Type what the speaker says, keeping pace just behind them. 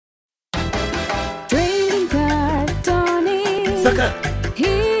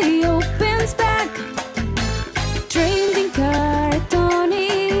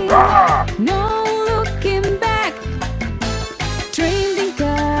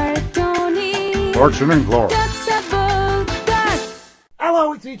Fortune and glory.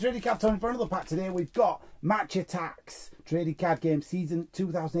 Hello, it's me, Trading Card Tony, for another pack. Today we've got Attax Trading Card Game Season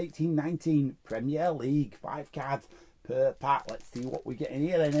 2018-19 Premier League. 5 cards per pack. Let's see what we get in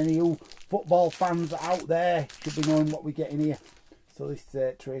here then. Any you football fans out there should be knowing what we get in here. So this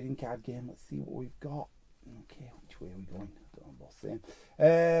trading card game, let's see what we've got. Okay, which way are we going? I don't know what's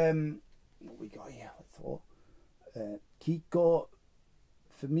saying. What we got here? Let's look. Kiko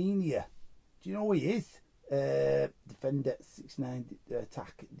Firmino. Do you know who he is? Defender, 6'9",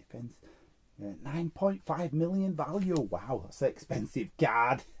 attack, defence, 9.5 million value. Wow, that's an expensive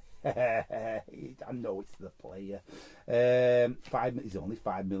card. I know it's the player. He's only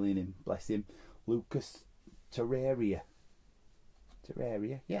 5 million in, bless him. Lucas Torreira.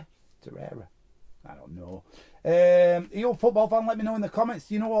 Yeah, Torreira. I don't know. You football fan, let me know in the comments.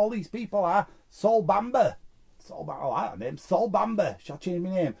 You know who all these people are? Sol Bamba. I like that name. Sol Bamba. Shall I change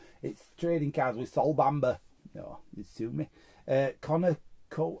my name? It's trading cards with Sol Bamba. No, you sue me. Connor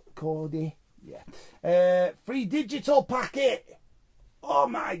Cody. Yeah. Free digital packet. Oh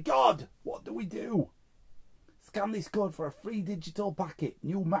my God. What do we do? Scan this code for a free digital packet.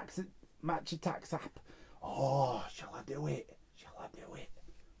 New Attax app. Oh, shall I do it?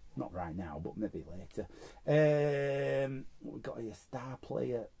 Not right now, but maybe later. What we got here? Star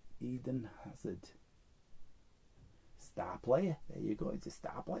player Eden Hazard. Star player. There you go. It's a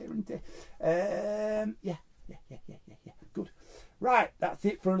star player, isn't it? Yeah. Good. Right, that's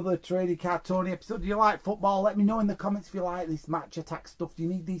it for another Trading Card Tony episode. Do you like football? Let me know in the comments if you like this Attax stuff. Do you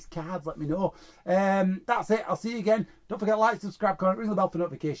need these cards? Let me know. That's it. I'll see you again. Don't forget to like, subscribe, comment, ring the bell for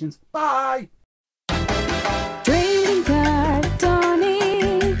notifications. Bye.